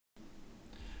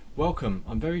Welcome.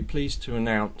 I'm very pleased to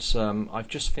announce I've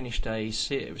just finished a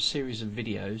series of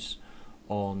videos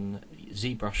on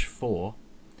Zbrush 4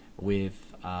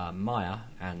 with Maya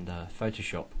and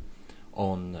Photoshop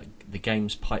on the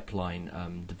game's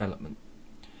pipeline development.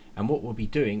 And what we'll be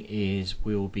doing is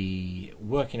we'll be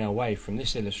working our way from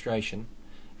this illustration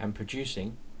and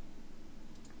producing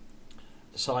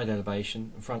side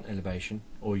elevation and front elevation,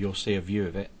 or you'll see a view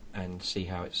of it and see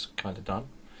how it's kind of done.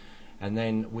 And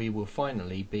then we will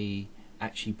finally be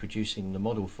actually producing the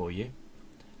model for you,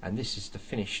 and this is the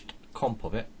finished comp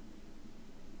of it.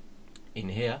 In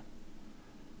here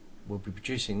we'll be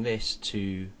producing this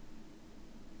to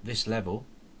this level.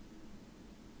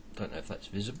 Don't know if that's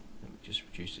visible. Let me just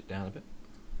reduce it down a bit.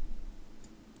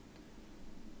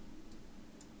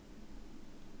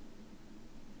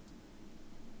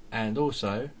 And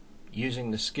also, using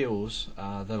the skills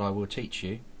that I will teach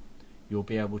you, you'll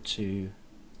be able to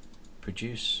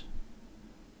produce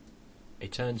a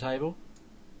turntable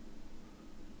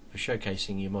for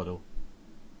showcasing your model.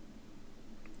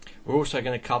 We're also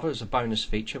going to cover, as a bonus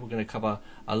feature, we're going to cover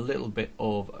a little bit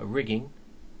of rigging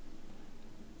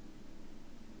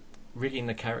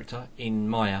the character in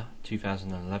Maya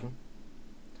 2011,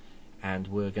 and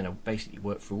we're going to basically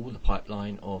work through all the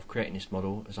pipeline of creating this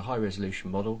model as a high resolution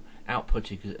model,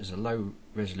 outputting it as a low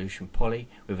resolution poly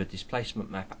with a displacement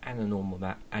map and a normal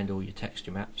map and all your texture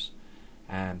maps,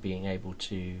 and being able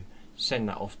to send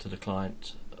that off to the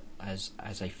client as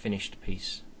a finished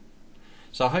piece.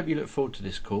 So I hope you look forward to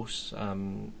this course.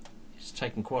 It's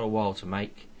taken quite a while to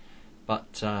make,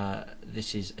 but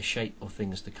this is a shape of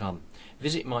things to come.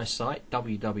 Visit my site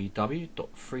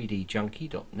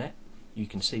www.3djunkie.net. You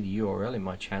can see the URL in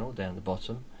my channel down the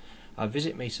bottom.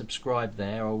 Visit me, subscribe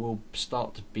there. I will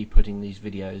start to be putting these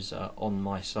videos on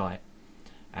my site,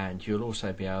 and you'll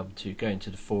also be able to go into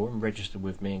the forum, register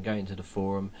with me and go into the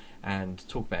forum and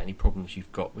talk about any problems you've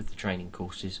got with the training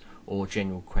courses or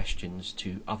general questions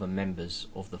to other members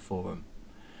of the forum.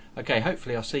 Okay,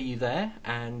 hopefully I'll see you there,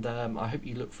 and I hope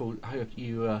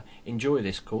you enjoy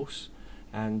this course,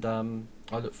 and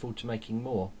I look forward to making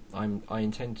more. I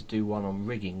intend to do one on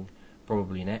rigging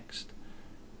probably next,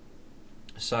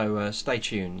 so stay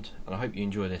tuned, and I hope you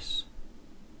enjoy this.